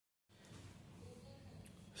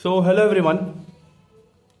So hello everyone.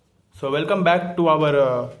 So welcome back to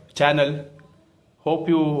our channel. Hope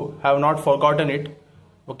you have not forgotten it.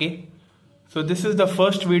 Okay. So this is the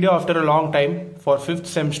first video after a long time for 5th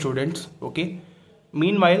sem students. Okay.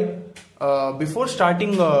 Meanwhile, before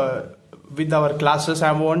starting with our classes,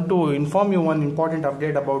 I want to inform you one important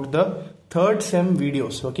update about the 3rd sem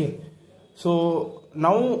videos. Okay. So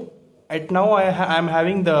now I am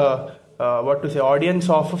having the audience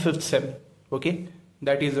of 5th sem. Okay.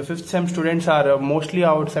 That is, the 5th sem students are mostly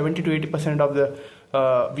about 70 to 80% of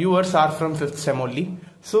the viewers are from 5th sem only.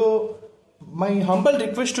 So my humble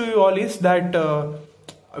request to you all is that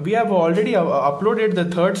we have already uploaded the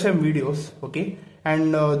 3rd sem videos, okay,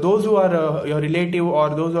 and those who are your relative or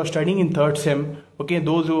those who are studying in 3rd sem, okay,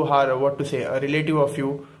 those who are a relative of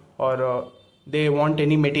you, or they want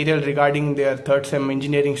any material regarding their 3rd sem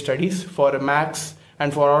engineering studies for maths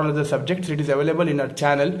and for all other subjects, it is available in our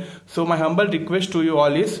channel. So my humble request to you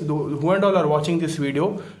all is, who and all are watching this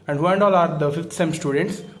video and who and all are the 5th sem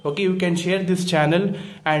students, okay, you can share this channel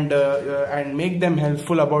and make them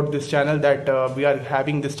helpful about this channel, that we are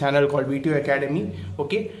having this channel called VTU Academy,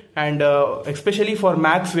 okay, and especially for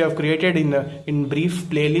maths we have created in brief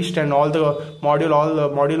playlist, and all the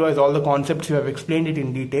module wise all the concepts we have explained it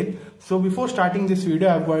in detail. So before starting this video,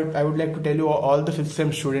 I would like to tell you all the 5th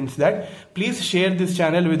sem students that please share this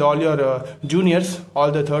channel with all your juniors,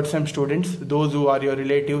 all the 3rd sem students, those who are your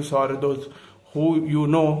relatives or those who you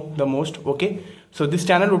know the most, okay. So this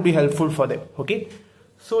channel would be helpful for them, okay.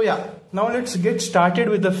 So yeah, now let's get started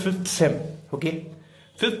with the 5th sem, okay.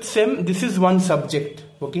 5th sem, this is one subject,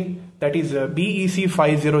 okay, that is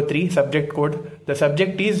BEC503 subject code. The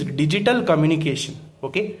subject is digital communication,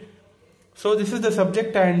 okay. So this is the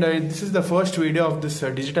subject, and this is the first video of this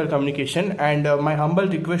digital communication, and my humble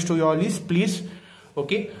request to you all is please,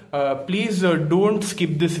 okay, please don't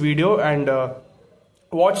skip this video and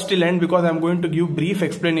watch till end, because I'm going to give brief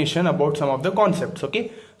explanation about some of the concepts,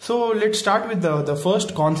 okay. So let's start with the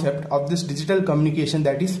first concept of this digital communication,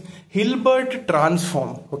 that is Hilbert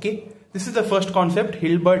transform, okay. This is the first concept,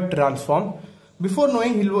 Hilbert transform. Before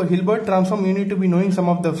knowing Hilbert transform, you need to be knowing some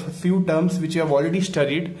of the few terms which you have already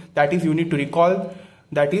studied. That is, you need to recall,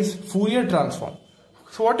 that is Fourier transform.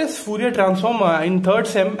 So what is Fourier transform? In 3rd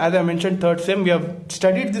sem, as I mentioned, 3rd sem, we have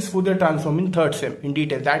studied this Fourier transform in 3rd sem in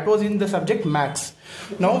detail. That was in the subject maths.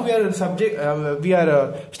 Now we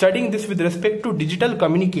are studying this with respect to digital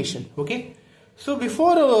communication, okay. So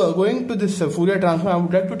before going to this Fourier transform, I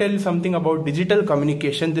would like to tell you something about digital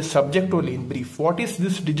communication, this subject only in brief. What is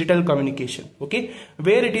this digital communication, okay,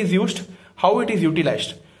 where it is used, how it is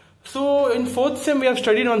utilized. So in 4th sem, we have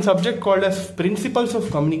studied one subject called as principles of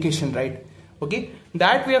communication, right, okay.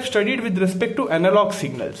 That we have studied with respect to analog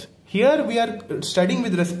signals. Here we are studying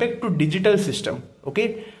with respect to digital system,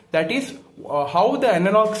 okay. That is how the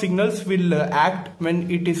analog signals will act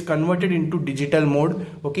when it is converted into digital mode,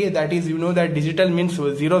 okay. That is, you know that digital means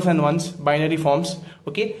zeros and ones, binary forms,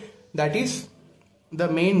 okay. That is the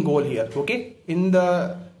main goal here, okay. In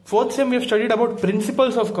the 4th sem, we have studied about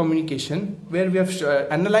principles of communication, where we have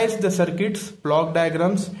analyzed the circuits, block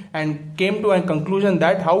diagrams, and came to a conclusion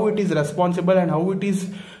that how it is responsible and how it is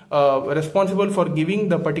responsible for giving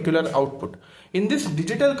the particular output. In this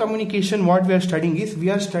digital communication, what we are studying is, we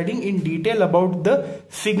are studying in detail about the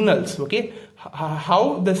signals, okay,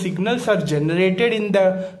 how the signals are generated in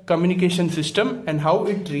the communication system and how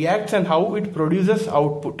it reacts and how it produces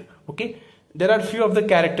output, okay. There are few of the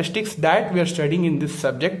characteristics that we are studying in this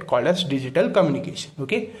subject called as digital communication,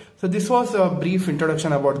 okay. So this was a brief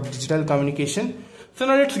introduction about digital communication. So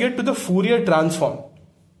now let's get to the Fourier transform.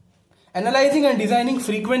 Analyzing and designing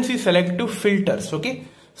frequency selective filters, okay.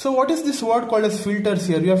 So what is this word called as filters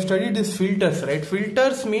here? We have studied this filters, right?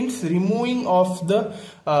 Filters means removing of the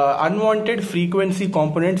unwanted frequency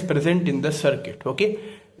components present in the circuit, okay.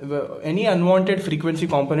 Any unwanted frequency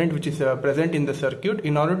component which is present in the circuit,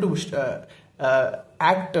 in order to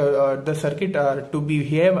the circuit to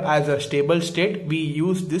behave as a stable state, we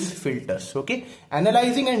use this filters, okay.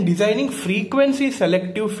 Analyzing and designing frequency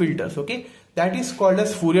selective filters, okay. That is called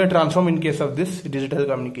as Fourier transform in case of this digital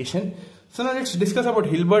communication. So now let's discuss about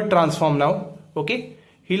Hilbert transform now, okay.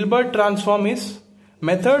 Hilbert transform is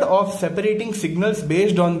method of separating signals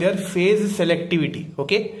based on their phase selectivity,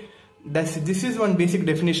 okay. This is one basic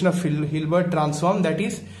definition of Hilbert transform. That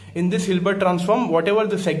is, in this Hilbert transform, whatever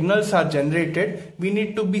the signals are generated, we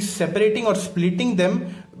need to be separating or splitting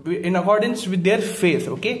them in accordance with their phase,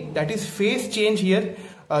 okay. That is, phase change here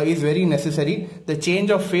is very necessary. The change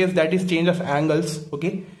of phase, that is change of angles,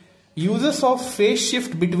 okay. uses of phase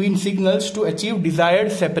shift between signals to achieve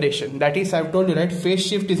desired separation. That is, I've told you, right, phase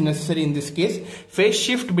shift is necessary in this case. Phase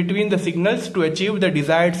shift between the signals to achieve the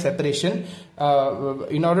desired separation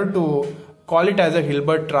in order to call it as a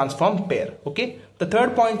Hilbert transform pair. Okay. The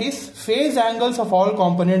third point is phase angles of all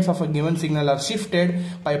components of a given signal are shifted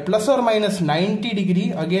by plus or minus 90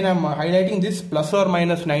 degree. Again, I'm highlighting this plus or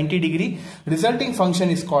minus 90 degree. Resulting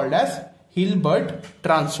function is called as Hilbert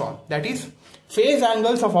transform. That is, phase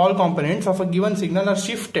angles of all components of a given signal are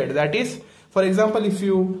shifted. That is, for example, if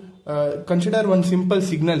you consider one simple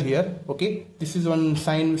signal here, okay, this is one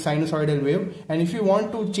sinusoidal wave, and if you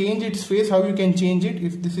want to change its phase, how you can change it?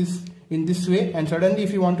 If this is in this way, and suddenly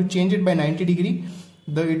if you want to change it by 90 degree,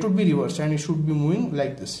 it would be reversed and it should be moving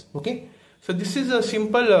like this. Okay, so this is a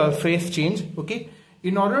simple phase change. Okay,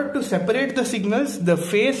 in order to separate the signals, the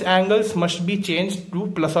phase angles must be changed to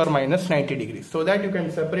plus or minus 90 degrees, so that you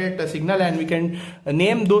can separate the signal, and we can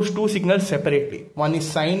name those two signals separately. One is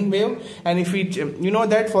sine wave, and if we, you know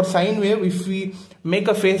that for sine wave, if we make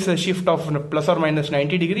a phase shift of plus or minus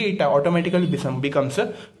 90 degree, it automatically becomes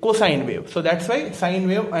a cosine wave. So that's why sine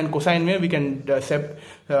wave and cosine wave we can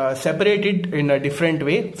separate it in a different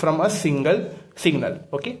way from a single signal.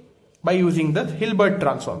 Okay, by using the Hilbert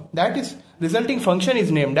transform. That is, resulting function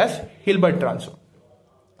is named as Hilbert transform.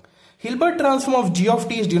 Hilbert transform of g of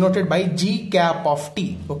t is denoted by g cap of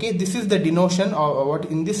t. Okay, this is the denotation of what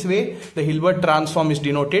in this way the Hilbert transform is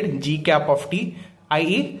denoted, g cap of t,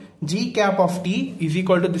 i.e. g cap of t is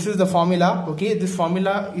equal to, this is the formula. Okay, this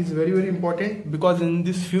formula is very important because in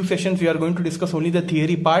this few sessions we are going to discuss only the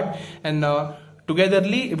theory part, and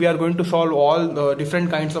togetherly we are going to solve all the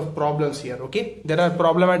different kinds of problems here. Okay, there are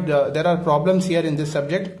problems here in this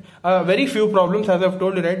subject, very few problems, as I've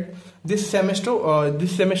told you, right? This semester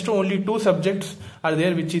only 2 subjects are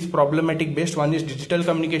there which is problematic based. One is digital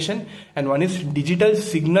communication and one is digital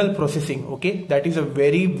signal processing. Okay, that is a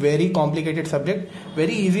very complicated subject,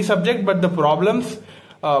 very easy subject, but the problems,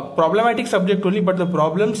 problematic subject only, but the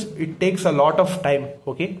problems, it takes a lot of time.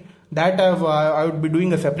 Okay, that I would be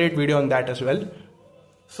doing a separate video on that as well.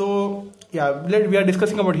 So yeah, we are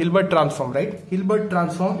discussing about Hilbert transform, right? Hilbert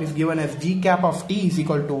transform is given as g cap of t is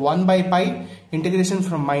equal to 1 by pi integration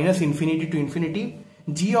from minus infinity to infinity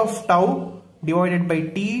g of tau divided by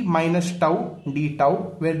t minus tau d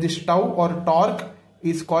tau, where this tau or torque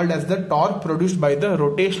is called as the torque produced by the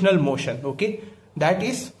rotational motion. Okay, that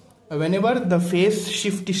is, whenever the phase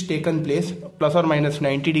shift is taken place plus or minus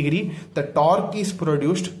 90 degree, the torque is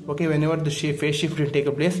produced. Okay, whenever the phase shift will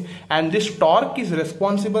take place, and this torque is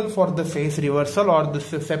responsible for the phase reversal or the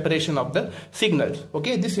separation of the signals.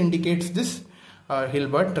 Okay, this indicates this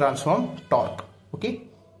Hilbert transform torque. Okay,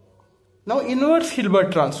 now inverse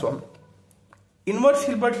Hilbert transform. Inverse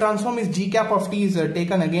Hilbert transform is g cap of t is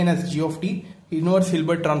taken again as g of t. Inverse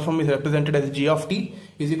Hilbert transform is represented as g of t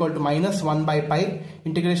is equal to minus 1 by pi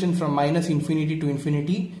integration from minus infinity to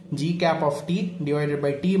infinity g cap of t divided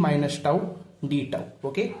by t minus tau d tau.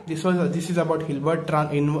 Okay, this is about Hilbert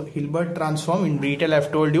transform in detail.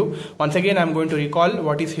 I've told you. Once again, I'm going to recall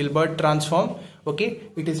what is Hilbert transform. Okay,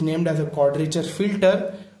 it is named as a quadrature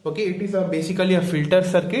filter. Okay, it is basically a filter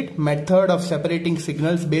circuit method of separating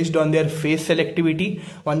signals based on their phase selectivity.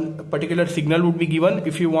 One particular signal would be given.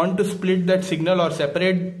 If you want to split that signal or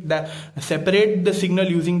separate the signal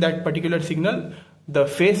using that particular signal, the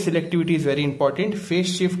phase selectivity is very important.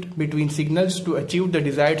 Phase shift between signals to achieve the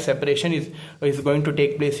desired separation is going to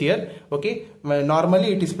take place here. Okay,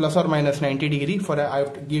 normally it is plus or minus 90 degree. I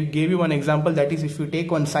gave you one example, that is, if you take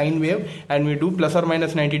one sine wave and we do plus or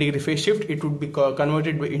minus 90 degree phase shift, it would be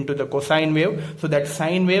converted into the cosine wave. So that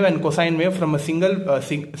sine wave and cosine wave from a single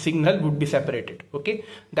signal would be separated. Okay,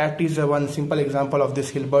 that is one simple example of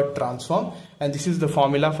this Hilbert transform, and this is the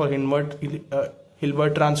formula for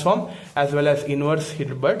Hilbert transform as well as inverse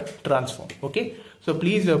Hilbert transform. Okay, so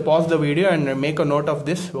please pause the video and make a note of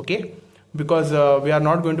this. Okay, because we are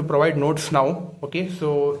not going to provide notes now. Okay,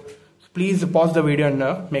 so please pause the video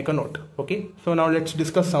and make a note. Okay, so now let's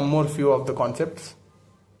discuss some more few of the concepts.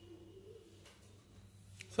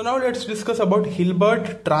 So now let's discuss about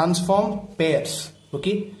Hilbert transform pairs.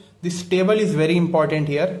 Okay, this table is very important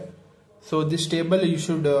here. So this table you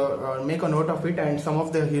should make a note of it, and some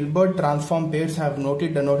of the Hilbert transform pairs have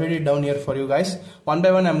noted it down here for you guys. One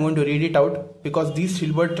by one I'm going to read it out, because these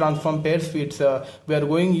Hilbert transform pairs, we are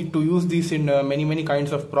going to use these in many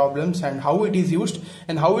kinds of problems, and how it is used,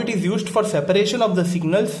 and how it is used for separation of the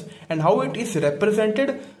signals, and how it is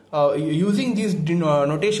represented using these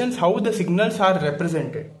notations, how the signals are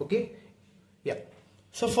represented. Okay, yeah.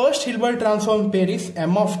 So first Hilbert transform pair is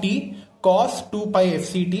m of t cos 2 pi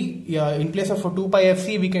fct. In place of 2 pi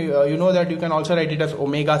fc, we can you know that you can also write it as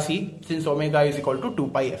omega c, since omega is equal to 2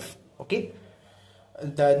 pi f. Okay,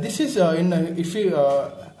 this is if we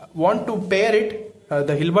want to pair it,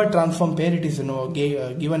 the Hilbert transform pair, it is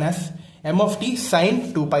given as m of t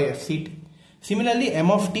sin 2 pi fct. Similarly,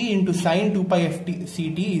 m of t into sin 2 pi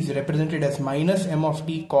fct is represented as minus m of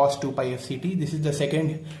t cos 2 pi fct. This is the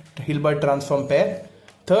second Hilbert transform pair.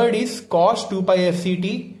 Third is cos 2 pi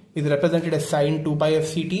fct is represented as sin 2 pi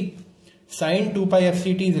fct. Sin 2 pi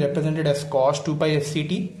fct is represented as cos 2 pi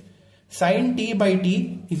fct. Sin t by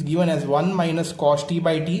t is given as 1 minus cos t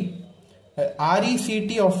by t.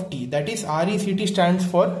 RECT of t, that is RECT stands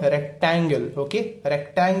for rectangle. Okay,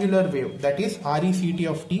 rectangular wave, that is RECT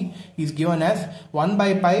of t is given as 1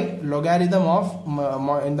 by pi logarithm of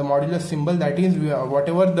in the modulus symbol, that is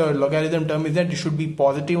whatever the logarithm term is, that it should be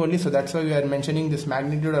positive only, so that's why we are mentioning this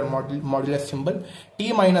magnitude or modulus symbol.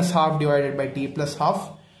 T minus half divided by t plus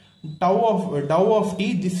half. Tau of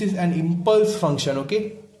t, this is an impulse function.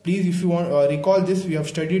 Okay, please, if you want recall this, we have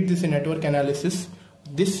studied this in network analysis.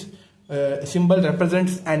 This symbol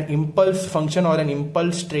represents an impulse function or an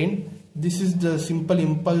impulse train. This is the simple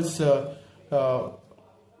impulse.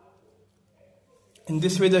 In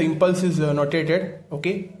this way the impulse is notated.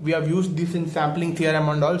 Okay, we have used this in sampling theorem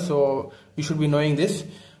and all, so you should be knowing this.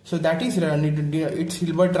 So that is its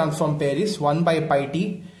Hilbert transform pair is 1 by pi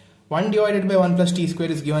t. 1 divided by 1 plus t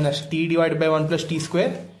square is given as t divided by 1 plus t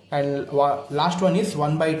square, and last one is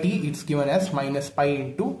 1 by t, it's given as minus pi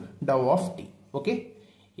into dou of t. Okay,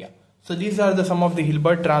 yeah. So these are some of the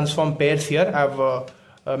Hilbert transform pairs here.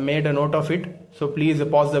 I've made a note of it, so please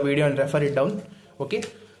pause the video and refer it down. Okay,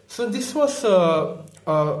 so this was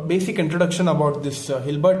a basic introduction about this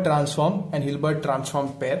Hilbert transform and Hilbert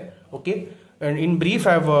transform pair. Okay, and in brief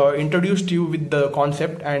I've introduced you with the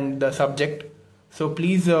concept and the subject. So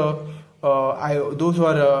please those who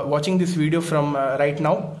are watching this video from right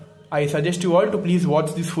now, I suggest you all to please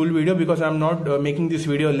watch this full video, because I am not making this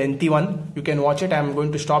video a lengthy one. You can watch it. I am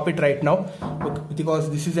going to stop it right now because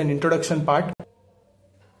this is an introduction part,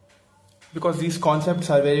 because these concepts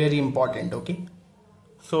are very, very important. Okay,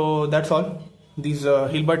 so that's all. This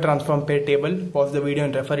Hilbert transform pair table, pause the video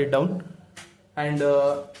and refer it down. And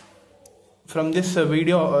from this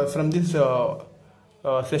video, from this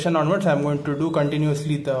session onwards, I am going to do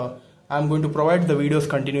continuously I'm going to provide the videos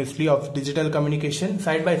continuously of digital communication.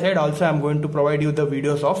 Side by side also I'm going to provide you the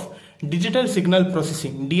videos of digital signal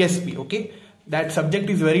processing, DSP. Okay, that subject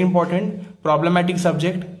is very important, problematic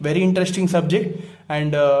subject, very interesting subject,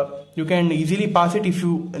 and you can easily pass it if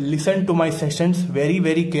you listen to my sessions very,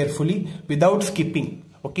 very carefully without skipping.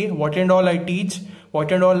 Okay, what and all I teach,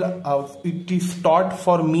 what and all it is taught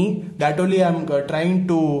for me, that only I'm trying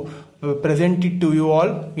to present it to you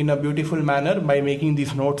all in a beautiful manner by making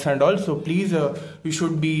these notes and all. So please, we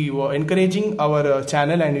should be encouraging our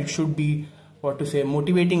channel, and it should be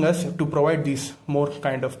motivating us to provide these more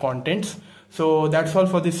kind of contents. So that's all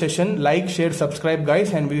for this session. Like, share, subscribe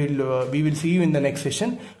guys, and we will see you in the next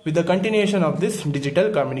session with the continuation of this digital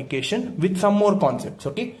communication with some more concepts.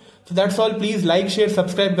 Okay, so that's all. Please like, share,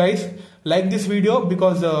 subscribe guys. Like this video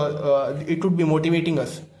because it would be motivating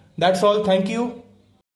us. That's all. Thank you.